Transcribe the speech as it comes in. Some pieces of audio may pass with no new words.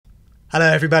Hello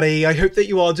everybody, I hope that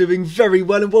you are doing very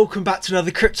well and welcome back to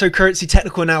another cryptocurrency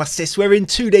technical analysis where in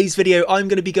today's video I'm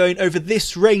going to be going over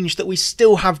this range that we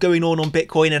still have going on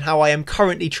Bitcoin and how I am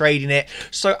currently trading it.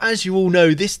 So as you all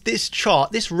know, this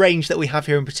chart, this range that we have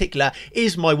here in particular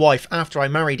is my wife after I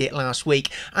married it last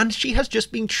week, and she has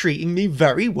just been treating me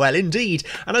very well indeed.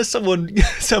 And as someone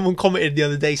commented the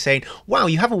other day saying, wow,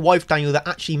 you have a wife, Daniel, that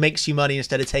actually makes you money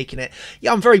instead of taking it.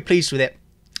 Yeah, I'm very pleased with it.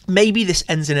 Maybe this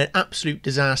ends in an absolute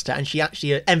disaster and she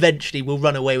actually eventually will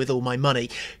run away with all my money.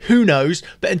 Who knows?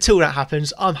 But until that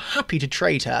happens, I'm happy to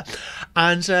trade her.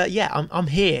 And yeah, I'm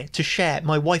here to share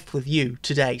my wife with you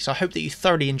today. So I hope that you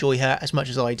thoroughly enjoy her as much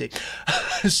as I do.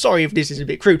 Sorry if this is a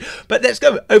bit crude, but let's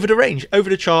go over the range, over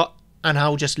the chart, and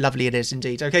how just lovely it is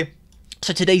indeed. Okay.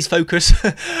 So today's focus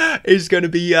is going to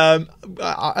be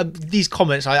these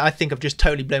comments. I think have just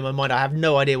totally blown my mind. I have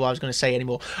no idea what I was going to say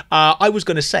anymore. I was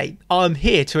going to say, I'm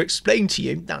here to explain to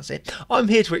you, that's it, I'm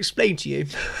here to explain to you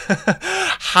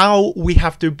how we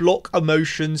have to block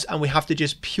emotions and we have to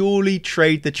just purely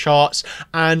trade the charts,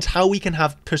 and how we can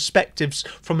have perspectives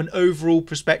from an overall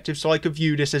perspective. So I could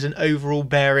view this as an overall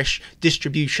bearish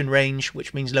distribution range,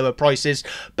 which means lower prices,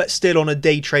 but still on a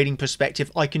day trading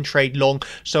perspective, I can trade long.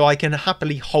 So I can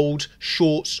happily hold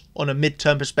shorts on a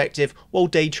mid-term perspective while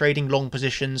day trading long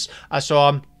positions.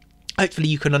 Hopefully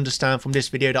you can understand from this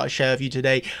video that I share with you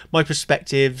today my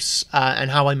perspectives and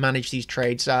how I manage these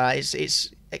trades. It's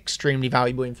extremely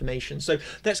valuable information. So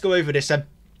let's go over this. So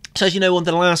as you know, on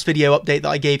the last video update that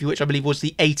I gave you, which I believe was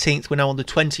the 18th, we're now on the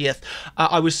 20th,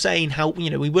 I was saying how,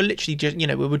 we were literally just,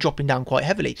 we were dropping down quite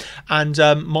heavily, and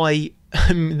my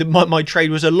trade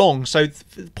was a long. So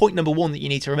point number one that you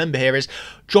need to remember here is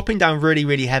dropping down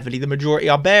really heavily. The majority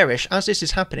are bearish. As this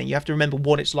is happening, you have to remember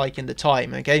what it's like in the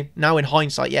time. Okay, now in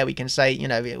hindsight, yeah, we can say,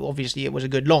 obviously it was a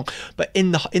good long, but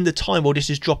in the time while this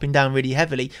is dropping down really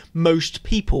heavily, most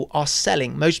people are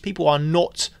selling. Most people are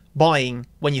not buying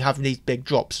when you have these big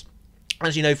drops.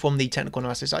 As you know from the technical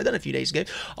analysis I done a few days ago,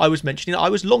 I was mentioning that I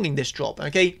was longing this drop.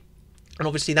 Okay. And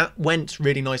obviously that went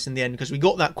really nice in the end because we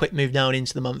got that quick move down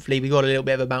into the monthly. We got a little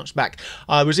bit of a bounce back.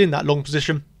 I was in that long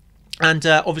position. And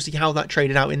obviously how that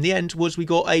traded out in the end was we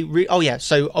got a...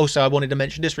 so also I wanted to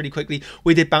mention this really quickly.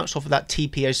 We did bounce off of that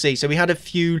TPOC. So we had a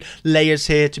few layers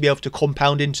here to be able to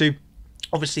compound into.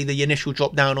 Obviously the initial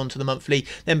drop down onto the monthly,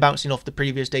 then bouncing off the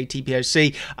previous day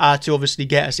TPOC to obviously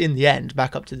get us in the end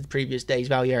back up to the previous day's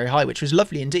value area high, which was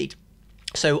lovely indeed.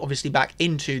 So obviously back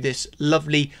into this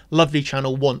lovely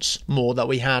channel once more that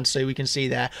we had. So we can see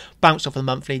there, bounce off the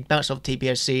monthly, bounce off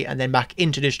TPOC, and then back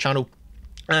into this channel.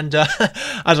 And as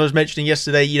I was mentioning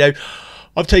yesterday,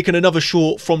 I've taken another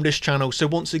short from this channel. So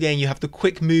once again, you have the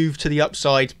quick move to the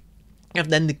upside, and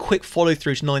then the quick follow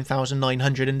through to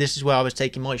 9,900, and this is where I was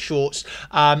taking my shorts.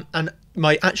 And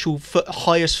my actual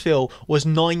highest fill was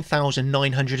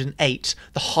 9,908.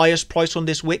 The highest price on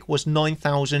this wick was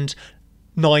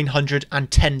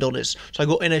 $9,910. So I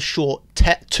got in a short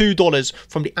 $2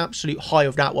 from the absolute high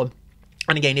of that one.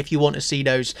 And again, if you want to see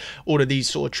all of these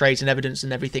sort of trades and evidence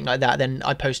and everything like that, then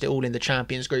I post it all in the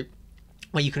Champions group,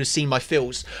 where you could have seen my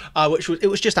fills, it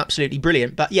was just absolutely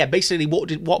brilliant. But yeah, basically,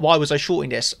 why was I shorting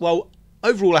this? Well,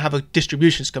 overall, I have a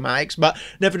distribution schematics, but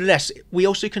nevertheless, we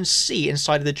also can see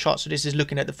inside of the chart. So this is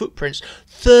looking at the footprints.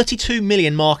 32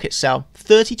 million market sell.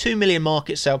 32 million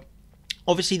market sell.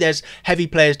 Obviously, there's heavy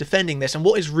players defending this, and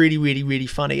what is really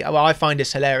funny, well, I find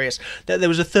this hilarious, that there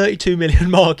was a 32 million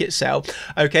market sell.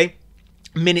 Okay.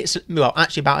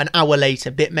 Actually about an hour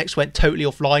later, BitMEX went totally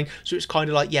offline, so it's kind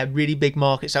of like, yeah, really big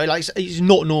market sell. Like, it's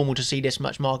not normal to see this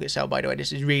much market sell, by the way.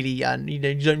 This is really, you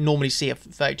don't normally see a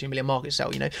 32 million market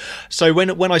sell, So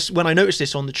when I noticed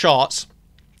this on the charts,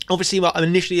 obviously,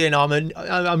 initially,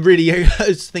 I'm really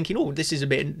thinking, oh, this is a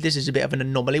bit of an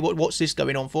anomaly. What's this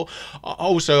going on for?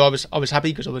 Also, I was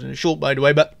happy because I was in a short, by the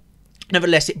way, but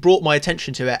nevertheless, it brought my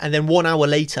attention to it. And then 1 hour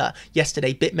later,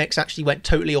 yesterday, BitMEX actually went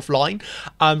totally offline.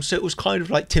 So it was kind of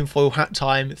like tinfoil hat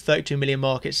time, 32 million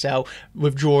market sell,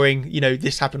 withdrawing.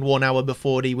 This happened 1 hour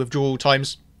before the withdrawal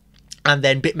times. And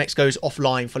then BitMEX goes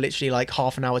offline for literally like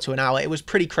half an hour to an hour. It was a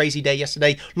pretty crazy day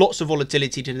yesterday. Lots of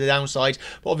volatility to the downside.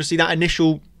 But obviously that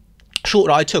initial short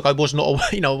that I took, I was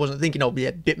not, I wasn't thinking, oh,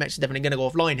 yeah, BitMEX is definitely going to go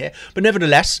offline here. But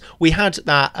nevertheless, we had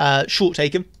that short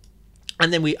taken.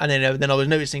 And then I was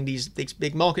noticing these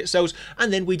big market sells,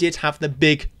 and then we did have the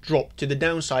big drop to the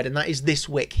downside, and that is this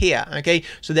wick here. Okay,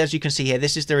 so as you can see here,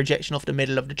 this is the rejection off the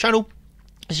middle of the channel.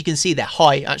 As you can see, they're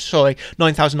high. Sorry,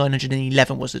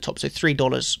 9,911 was the top, so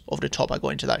 $3 of the top I got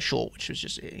into that short, which was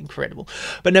just incredible.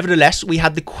 But nevertheless, we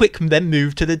had the quick then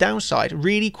move to the downside,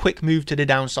 really quick move to the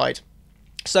downside.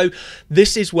 So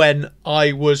this is when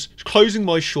I was closing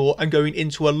my short and going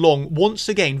into a long, once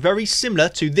again, very similar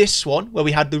to this one where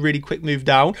we had the really quick move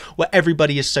down where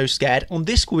everybody is so scared. On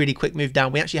this really quick move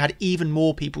down, we actually had even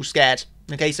more people scared.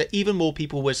 Okay, so even more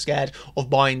people were scared of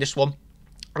buying this one,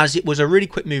 as it was a really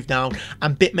quick move down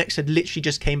and BitMEX had literally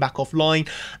just came back offline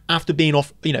after being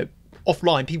off,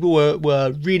 offline. People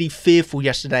were really fearful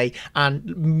yesterday and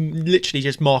literally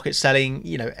just market selling,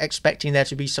 expecting there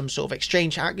to be some sort of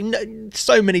exchange hack.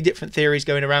 So many different theories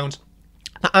going around.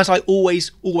 As I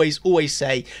always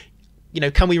say,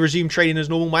 can we resume trading as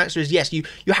normal? My answer is yes. You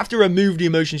have to remove the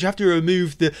emotions. You have to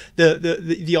remove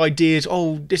the ideas.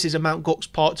 Oh, this is a Mt.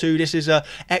 Gox part 2. This is a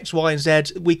X, Y, and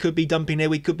Z. We could be dumping here.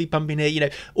 We could be pumping here.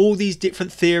 All these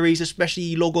different theories. Especially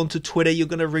you log on to Twitter, you're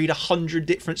going to read 100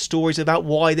 different stories about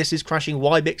why this is crashing,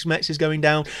 why BitMEX is going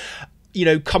down.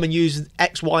 Come and use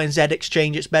X, Y, and Z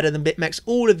exchange. It's better than BitMEX.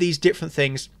 All of these different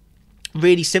things.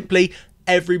 Really simply,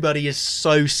 everybody is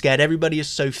so scared. Everybody is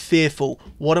so fearful.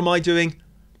 What am I doing?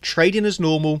 Trading as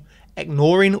normal,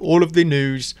 ignoring all of the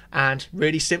news, and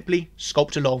really simply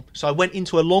scalped along. So I went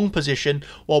into a long position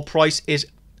while price is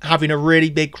having a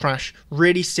really big crash,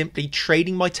 really simply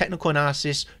trading my technical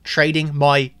analysis, trading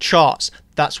my charts.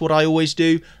 That's what I always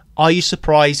do. Are you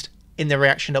surprised in the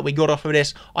reaction that we got off of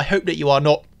this? I hope that you are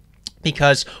not,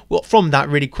 because from that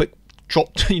really quick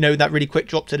drop, that really quick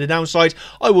drop to the downside,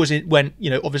 I went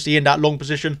obviously in that long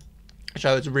position, which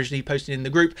I was originally posting in the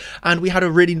group, and we had a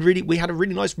really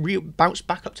nice bounce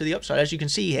back up to the upside, as you can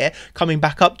see here, coming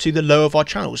back up to the low of our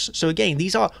channels. So again,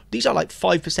 these are like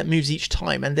 5% moves each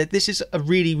time, and this is a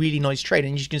really nice trade.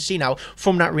 And as you can see now,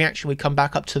 from that reaction, we come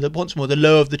back up to once more the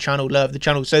low of the channel.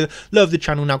 So low of the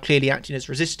channel now clearly acting as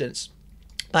resistance.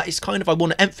 That is kind of, I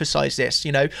want to emphasize this.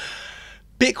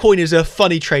 Bitcoin is a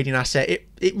funny trading asset.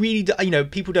 It really,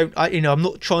 people don't. I'm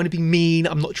not trying to be mean.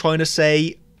 I'm not trying to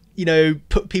say,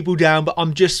 put people down, but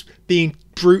I'm just being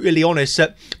brutally honest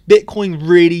that Bitcoin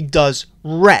really does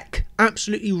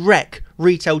absolutely wreck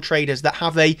retail traders that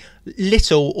have a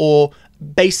little or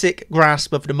basic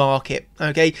grasp of the market.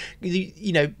 Okay,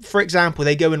 for example,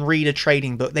 they go and read a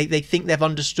trading book. They think they've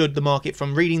understood the market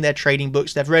from reading their trading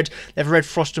books. They've read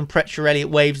Frost and Pretcher, Elliott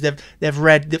Waves. They've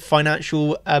read the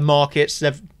financial markets.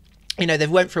 They've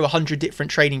went through 100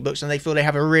 different trading books and they feel they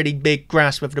have a really big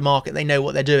grasp of the market. They know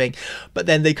what they're doing. But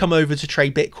then they come over to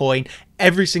trade Bitcoin.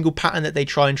 Every single pattern that they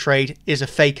try and trade is a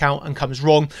fake out and comes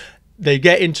wrong. They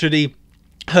get into the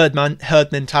herd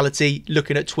mentality,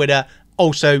 looking at Twitter.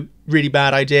 Also, really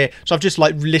bad idea. So I've just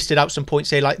listed out some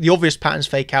points here, like the obvious patterns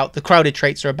fake out, the crowded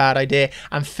traits are a bad idea,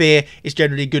 and fear is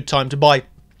generally a good time to buy.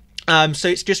 So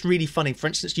it's just really funny. For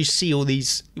instance, you see all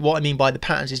these, what I mean by the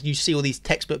patterns is you see all these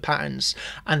textbook patterns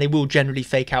and they will generally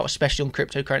fake out, especially on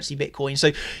cryptocurrency Bitcoin.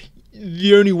 So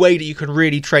the only way that you can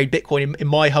really trade Bitcoin, in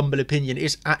my humble opinion,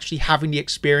 is actually having the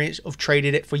experience of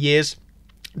trading it for years,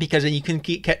 because then you can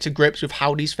get to grips with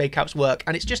how these fake outs work.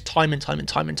 And it's just time and time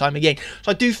again.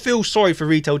 So I do feel sorry for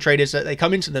retail traders that they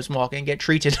come into this market and get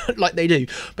treated like they do.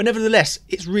 But nevertheless,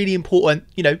 it's really important,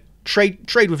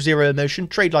 trade with zero emotion,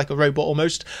 trade like a robot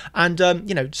almost, and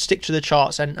stick to the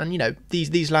charts. And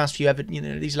these last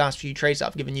few trades that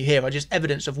I've given you here are just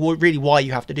evidence of really why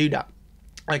you have to do that.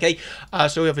 Okay,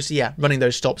 so obviously, running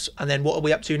those stops. And then what are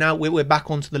we up to now? We're back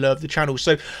onto the low of the channel.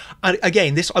 So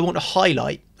again, this I want to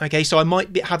highlight. Okay, so I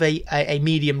might have a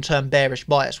medium-term bearish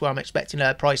bias where I'm expecting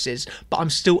lower prices, but I'm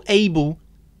still able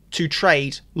to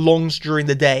trade longs during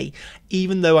the day.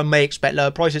 Even though I may expect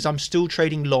lower prices, I'm still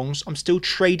trading longs. I'm still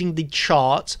trading the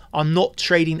chart. I'm not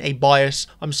trading a bias.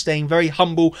 I'm staying very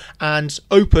humble and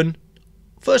open.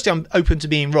 Firstly, I'm open to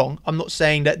being wrong. I'm not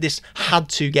saying that this had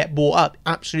to get bought up.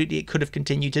 Absolutely, it could have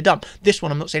continued to dump. This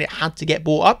one, I'm not saying it had to get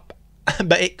bought up,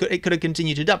 but it could have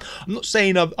continued to dump. I'm not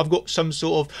saying I've got some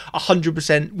sort of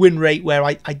 100% win rate where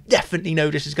I definitely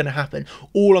know this is going to happen.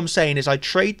 All I'm saying is I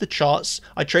trade the charts,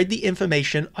 I trade the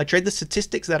information, I trade the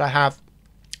statistics that I have,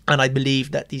 and I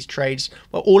believe that these trades,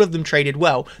 well, all of them traded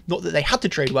well. Not that they had to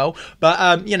trade well, but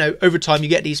over time you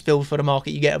get these feels for the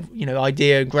market. You get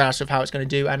idea and grasp of how it's going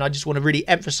to do. And I just want to really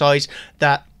emphasize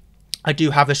that I do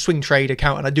have a swing trade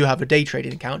account and I do have a day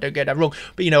trading account. Don't get that wrong.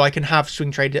 But I can have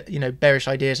swing trade, bearish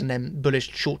ideas and then bullish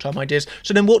short-term ideas.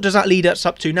 So then what does that lead us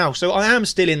up to now? So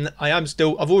I've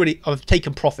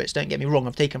taken profits. Don't get me wrong.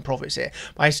 I've taken profits here,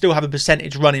 but I still have a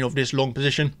percentage running of this long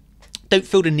position. Don't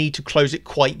feel the need to close it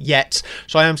quite yet,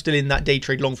 so I am still in that day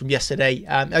trade long from yesterday.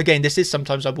 Again, this is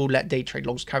sometimes I will let day trade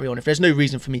longs carry on. If there's no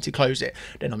reason for me to close it,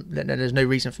 then there's no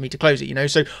reason for me to close it.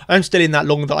 So I'm still in that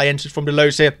long that I entered from the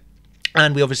lows here.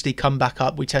 And we obviously come back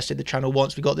up. We tested the channel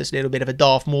once. We got this little bit of a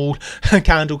Darth Maul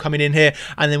candle coming in here,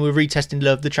 and then we're retesting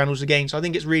the channels again. So I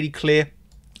think it's really clear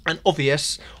and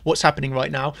obvious what's happening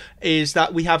right now is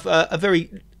that we have a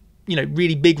very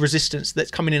really big resistance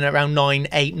that's coming in around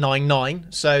 9899.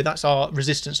 So that's our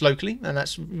resistance locally, and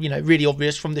that's really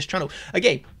obvious from this channel.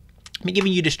 Again, me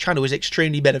giving you this channel is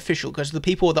extremely beneficial, because the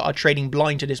people that are trading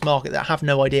blind to this market, that have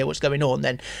no idea what's going on,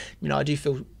 then I do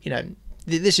feel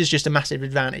this is just a massive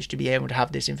advantage to be able to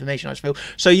have this information, I feel.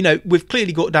 So we've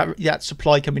clearly got that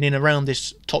supply coming in around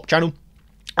this top channel.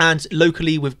 And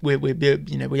locally,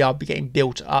 we are getting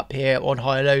built up here on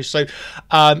higher lows. So,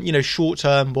 short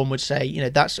term, one would say,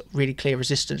 that's really clear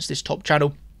resistance, this top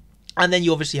channel. And then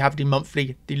you obviously have the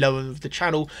monthly, the lower of the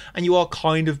channel, and you are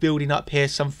kind of building up here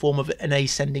some form of an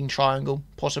ascending triangle,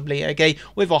 possibly, okay,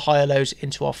 with our higher lows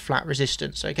into our flat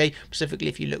resistance, okay. Specifically,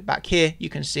 if you look back here, you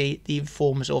can see the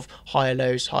forms of higher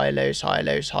lows, higher lows, higher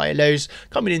lows, higher lows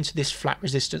coming into this flat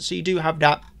resistance. So you do have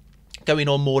that going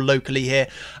on more locally here.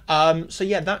 So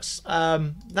yeah, that's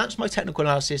my technical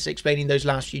analysis explaining those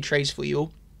last few trades for you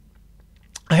all.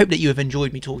 I hope that you have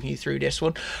enjoyed me talking you through this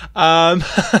one. Yeah,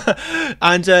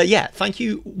 thank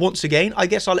you once again. I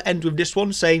guess I'll end with this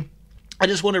one saying, I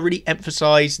just want to really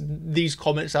emphasize these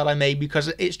comments that I made, because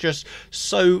it's just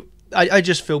so, I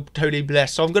just feel totally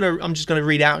blessed. So I'm just gonna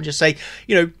read out and just say,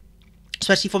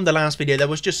 especially from the last video, there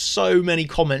was just so many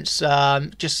comments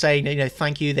just saying,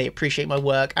 thank you, they appreciate my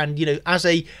work. And, as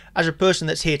a person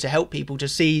that's here to help people, to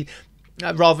see,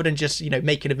 rather than just,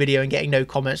 making a video and getting no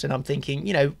comments, and I'm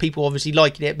thinking, people obviously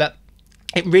liking it, but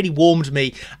it really warmed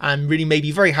me and really made me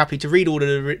very happy to read all of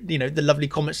the, the lovely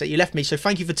comments that you left me. So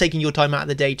thank you for taking your time out of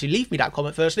the day to leave me that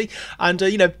comment firstly. And,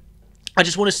 I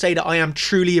just want to say that I am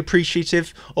truly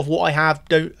appreciative of what I have.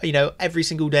 Every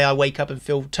single day I wake up and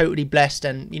feel totally blessed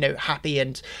and, happy,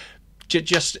 and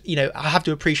just, I have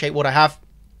to appreciate what I have.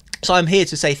 So I'm here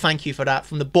to say thank you for that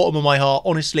from the bottom of my heart.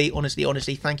 Honestly,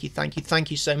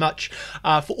 thank you so much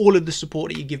for all of the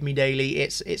support that you give me daily.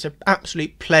 It's an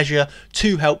absolute pleasure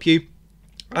to help you.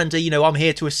 And, I'm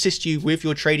here to assist you with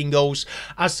your trading goals,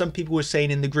 as some people were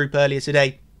saying in the group earlier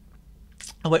today.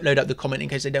 I won't load up the comment in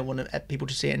case they don't want people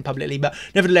to see it in publicly, but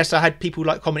nevertheless, I had people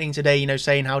commenting today,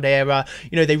 saying how they're,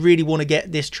 they really want to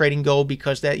get this trading goal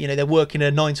because they're working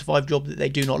a 9-to-5 job that they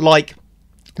do not like.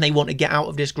 They want to get out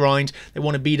of this grind. They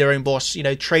want to be their own boss.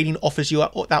 Trading offers you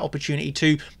that opportunity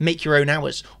to make your own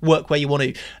hours, work where you want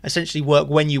to, essentially work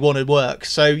when you want to work.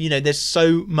 So, there's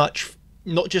so much,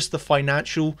 not just the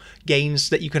financial gains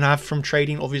that you can have from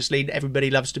trading. Obviously,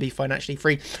 everybody loves to be financially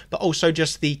free, but also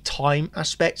just the time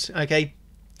aspect, okay?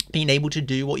 Being able to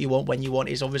do what you want when you want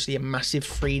is obviously a massive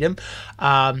freedom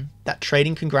that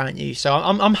trading can grant you. So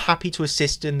I'm happy to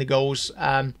assist in the goals,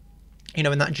 in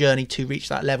that journey to reach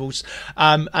that levels.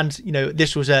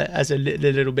 This was as a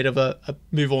little bit of a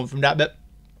move on from that, but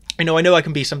I know I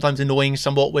can be sometimes annoying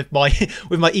somewhat with my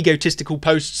egotistical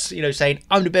posts, saying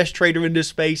I'm the best trader in this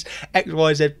space, X,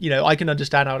 Y, Z. I can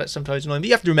understand how that's sometimes annoying, but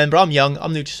you have to remember I'm young,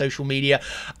 I'm new to social media,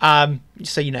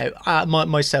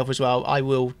 myself as well. I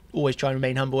will always try and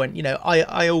remain humble, and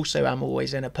I also am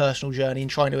always in a personal journey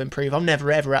and trying to improve. I'm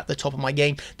never ever at the top of my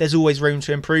game. There's always room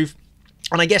to improve,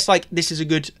 and I guess this is a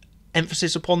good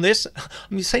emphasis upon this.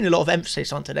 I'm saying a lot of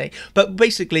emphasis on today, but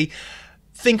basically,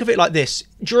 think of it like this.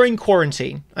 During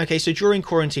quarantine, okay, so during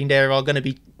quarantine, there are going to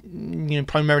be,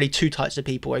 primarily two types of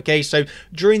people, okay? So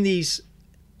during these,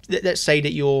 let's say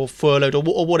that you're furloughed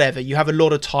or whatever, you have a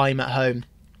lot of time at home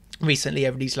recently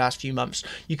over these last few months.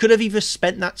 You could have either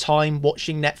spent that time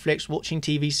watching Netflix, watching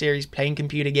TV series, playing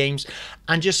computer games,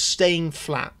 and just staying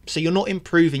flat. So you're not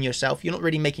improving yourself, you're not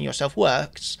really making yourself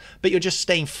worse, but you're just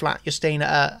staying flat, you're staying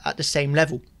at the same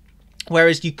level.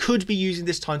 Whereas you could be using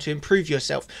this time to improve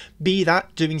yourself, be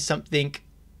that doing something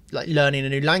like learning a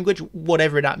new language,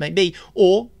 whatever that may be,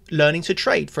 or learning to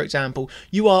trade, for example.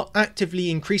 You are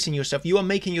actively increasing yourself, you are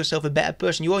making yourself a better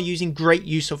person, you are using great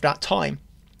use of that time.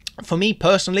 For me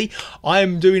personally,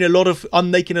 I'm making a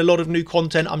lot of new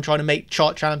content. I'm trying to make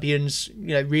chart champions,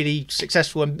 really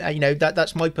successful, and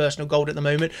that's my personal goal at the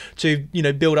moment, to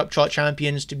build up chart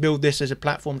champions, to build this as a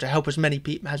platform to help as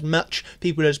much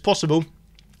people as possible.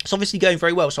 It's obviously going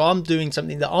very well, so I'm doing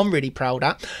something that I'm really proud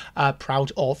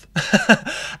of.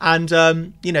 And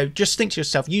just think to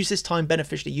yourself, use this time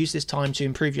beneficially, use this time to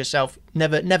improve yourself.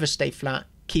 Never stay flat,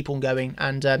 keep on going,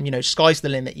 and sky's the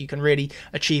limit. You can really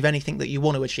achieve anything that you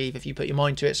want to achieve if you put your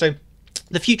mind to it. So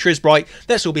the future is bright.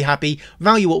 Let's all be happy,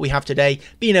 value what we have today.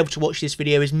 Being able to watch this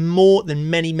video is more than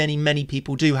many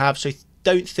people do have, so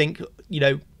don't think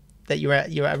that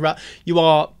you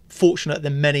are fortunate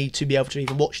than many to be able to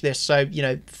even watch this. So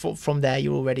from there,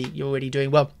 you're already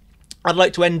doing well. I'd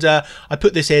like to end, I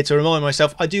put this here to remind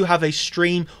myself, I do have a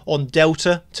stream on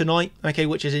Delta tonight, okay,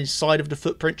 which is inside of the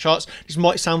footprint charts. This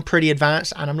might sound pretty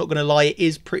advanced, and I'm not going to lie, it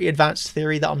is pretty advanced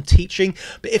theory that I'm teaching.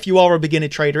 But if you are a beginner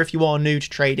trader, if you are new to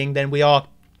trading, then we are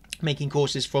making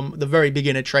courses from the very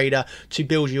beginner trader to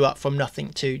build you up from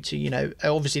nothing to you know,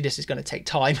 obviously this is going to take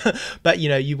time, but you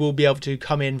know, you will be able to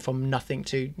come in from nothing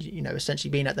to, you know,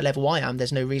 essentially being at the level I am.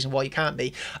 There's no reason why you can't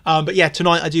be. But yeah,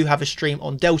 tonight I do have a stream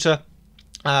on Delta.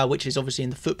 Which is obviously in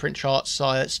the footprint chart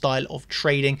style of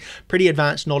trading. Pretty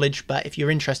advanced knowledge, but if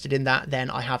you're interested in that, then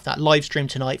I have that live stream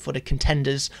tonight for the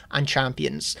contenders and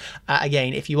champions.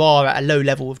 Again, if you are at a low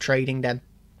level of trading, then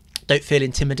don't feel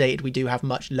intimidated. We do have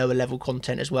much lower level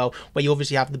content as well, where you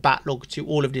obviously have the backlog to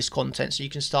all of this content, so you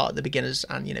can start at the beginners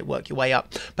and, you know, work your way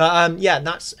up. But yeah,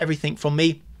 that's everything from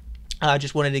me. I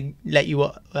just wanted to let you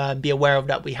be aware of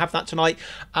that. We have that tonight.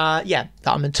 Yeah,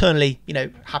 that I'm eternally, you know,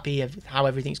 happy of how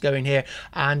everything's going here.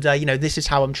 And, you know, this is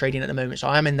how I'm trading at the moment. So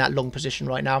I am in that long position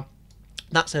right now.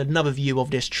 That's another view of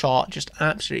this chart, just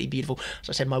absolutely beautiful. As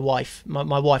I said, my wife,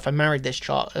 I married this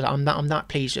chart. I'm that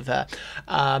pleased with her.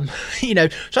 You know,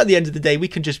 so at the end of the day, we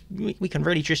can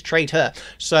really just trade her.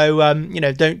 So, you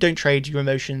know, don't trade your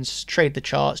emotions, trade the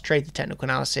charts, trade the technical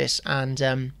analysis, and,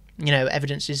 you know,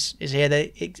 evidence is here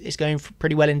that it's going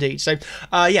pretty well indeed. So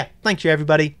yeah, thank you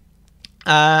everybody.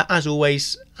 As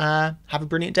always, have a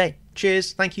brilliant day.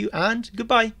 Cheers, thank you, and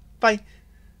goodbye. Bye.